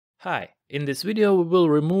Hi, in this video we will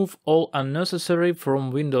remove all unnecessary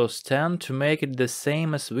from Windows 10 to make it the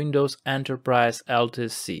same as Windows Enterprise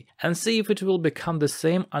LTSC and see if it will become the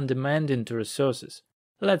same undemanding to resources.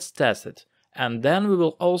 Let's test it, and then we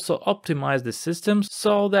will also optimize the system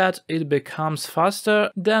so that it becomes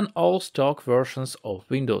faster than all stock versions of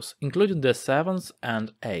Windows, including the 7s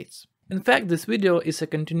and 8s. In fact, this video is a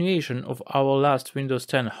continuation of our last Windows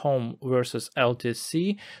 10 Home versus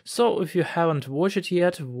LTSC, so if you haven't watched it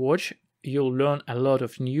yet, watch, you'll learn a lot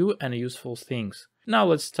of new and useful things. Now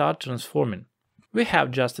let's start transforming. We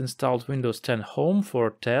have just installed Windows 10 Home for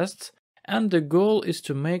tests, and the goal is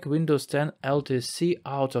to make Windows 10 LTSC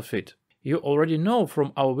out of it. You already know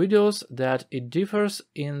from our videos that it differs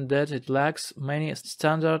in that it lacks many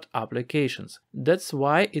standard applications. That's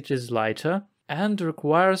why it is lighter and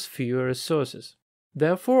requires fewer resources.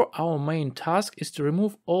 Therefore, our main task is to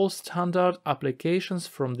remove all standard applications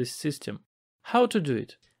from this system. How to do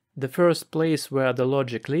it? The first place where the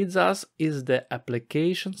logic leads us is the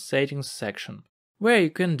Application Settings section, where you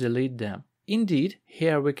can delete them. Indeed,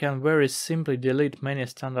 here we can very simply delete many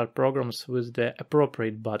standard programs with the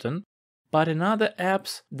appropriate button, but in other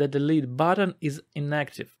apps the delete button is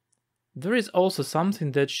inactive. There is also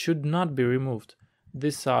something that should not be removed.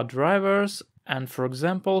 These are drivers and, for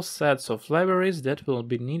example, sets of libraries that will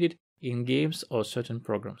be needed in games or certain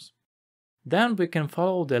programs. Then we can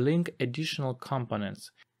follow the link Additional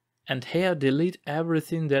Components, and here delete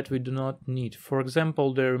everything that we do not need, for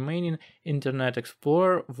example the remaining Internet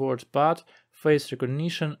Explorer, WordPad, face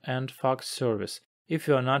recognition and fax service, if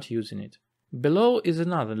you are not using it. Below is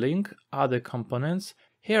another link, Other Components.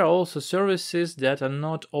 Here are also services that are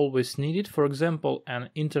not always needed, for example an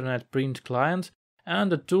Internet Print Client,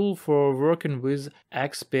 and a tool for working with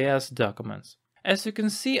XPS documents. As you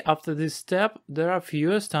can see, after this step there are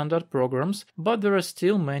fewer standard programs, but there are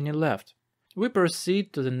still many left. We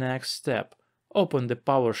proceed to the next step. Open the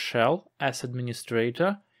PowerShell as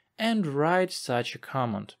administrator and write such a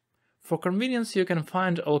command. For convenience, you can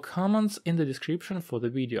find all commands in the description for the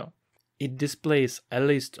video. It displays a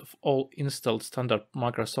list of all installed standard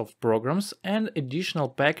Microsoft programs and additional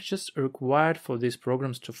packages required for these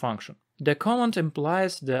programs to function. The command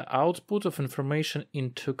implies the output of information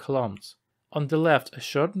in two columns. On the left a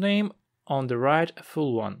short name, on the right a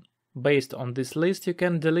full one. Based on this list you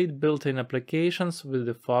can delete built-in applications with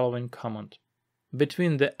the following command.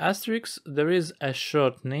 Between the asterisks there is a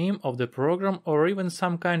short name of the program or even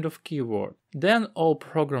some kind of keyword. Then all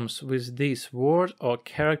programs with this word or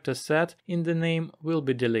character set in the name will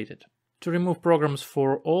be deleted. To remove programs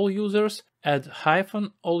for all users, add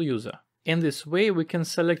 -alluser. In this way we can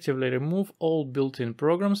selectively remove all built-in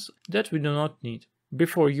programs that we do not need.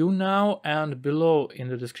 Before you now and below in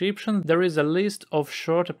the description there is a list of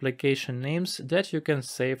short application names that you can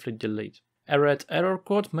safely delete. A red error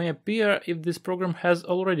code may appear if this program has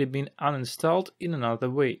already been uninstalled in another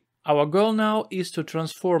way. Our goal now is to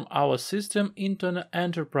transform our system into an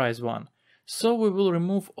enterprise one, so we will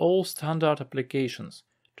remove all standard applications.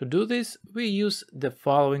 To do this, we use the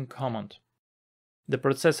following command. The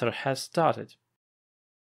processor has started.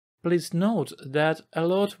 Please note that a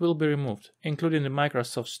lot will be removed, including the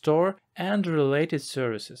Microsoft Store and related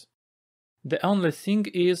services. The only thing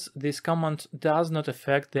is, this command does not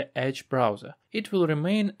affect the Edge browser. It will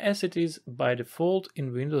remain as it is by default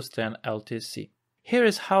in Windows 10 LTSC. Here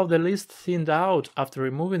is how the list thinned out after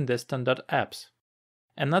removing the standard apps.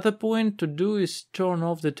 Another point to do is turn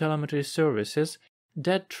off the telemetry services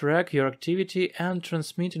that track your activity and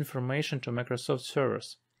transmit information to Microsoft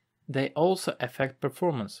servers. They also affect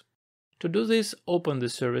performance. To do this, open the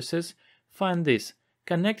services, find this,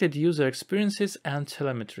 Connected User Experiences and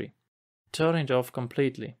Telemetry. Turn it off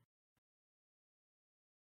completely.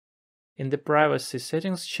 In the privacy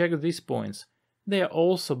settings, check these points. They are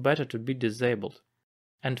also better to be disabled.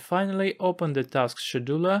 And finally, open the Task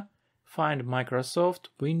Scheduler, find Microsoft,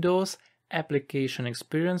 Windows, Application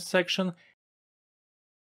Experience section,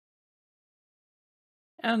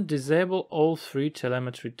 and disable all 3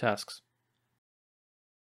 telemetry tasks.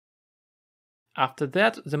 After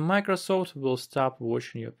that, the Microsoft will stop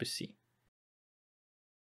watching your PC.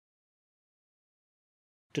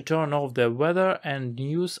 To turn off the weather and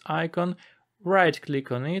news icon,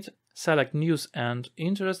 right-click on it, select News and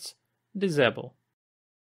Interests, disable.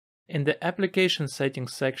 In the Application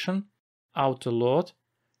Settings section, Auto Load,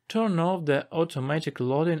 turn off the automatic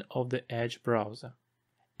loading of the Edge browser.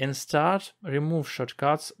 In Start, remove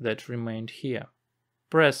shortcuts that remained here.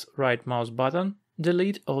 Press right mouse button,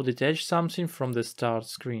 delete or detach something from the Start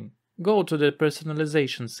screen. Go to the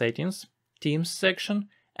Personalization settings, Themes section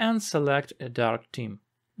and select a dark theme.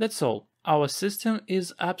 That's all. Our system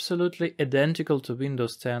is absolutely identical to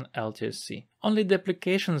Windows 10 LTSC. Only the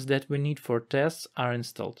applications that we need for tests are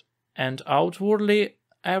installed. And outwardly,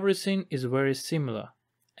 everything is very similar.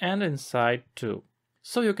 And inside too.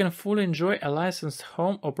 So you can fully enjoy a licensed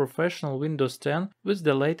home or professional Windows 10 with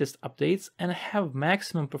the latest updates and have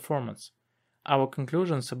maximum performance. Our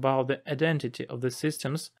conclusions about the identity of the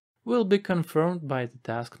systems will be confirmed by the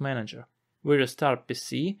task manager. We restart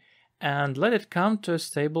PC and let it come to a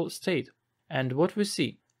stable state. And what we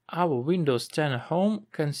see? Our Windows 10 Home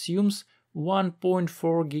consumes 1.4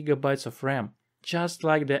 GB of RAM, just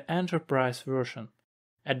like the enterprise version.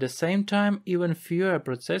 At the same time, even fewer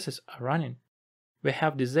processes are running. We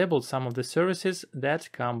have disabled some of the services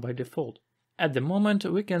that come by default. At the moment,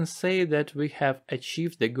 we can say that we have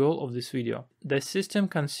achieved the goal of this video. The system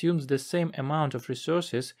consumes the same amount of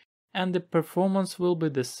resources and the performance will be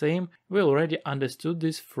the same. We already understood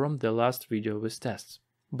this from the last video with tests.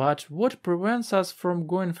 But what prevents us from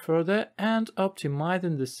going further and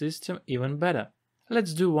optimizing the system even better?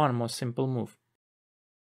 Let's do one more simple move.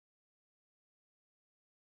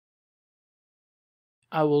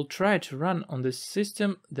 I will try to run on this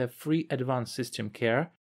system the free Advanced System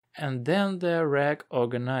Care and then the Reg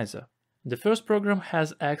Organizer. The first program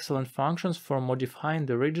has excellent functions for modifying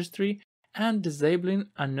the registry and disabling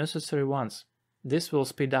unnecessary ones. This will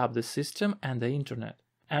speed up the system and the internet.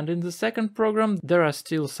 And in the second program, there are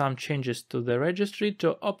still some changes to the registry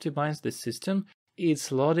to optimize the system,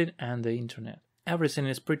 its loading and the internet. Everything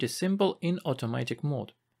is pretty simple in automatic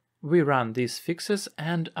mode. We run these fixes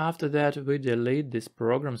and after that we delete these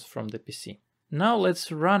programs from the PC. Now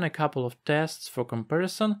let's run a couple of tests for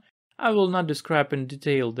comparison. I will not describe in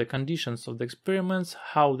detail the conditions of the experiments,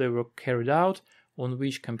 how they were carried out, on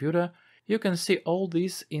which computer. You can see all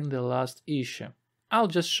this in the last issue. I'll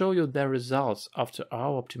just show you the results after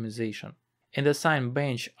our optimization. In the sign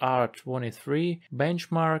bench R23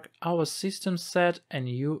 benchmark, our system set a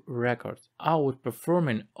new record,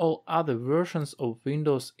 outperforming all other versions of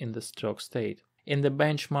Windows in the stock state. In the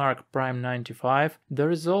benchmark Prime 95,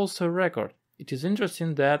 there is also a record. It is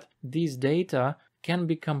interesting that these data can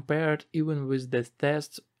be compared even with the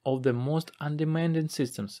tests of the most undemanding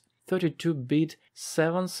systems, 32-bit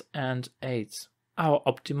 7s and 8s. Our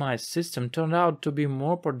optimized system turned out to be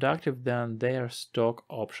more productive than their stock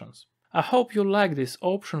options. I hope you like this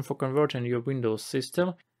option for converting your Windows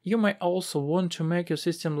system. You may also want to make your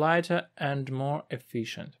system lighter and more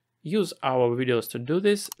efficient. Use our videos to do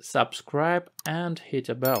this, subscribe and hit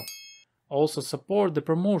a bell. Also support the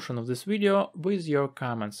promotion of this video with your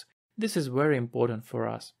comments. This is very important for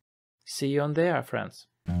us. See you on there, friends.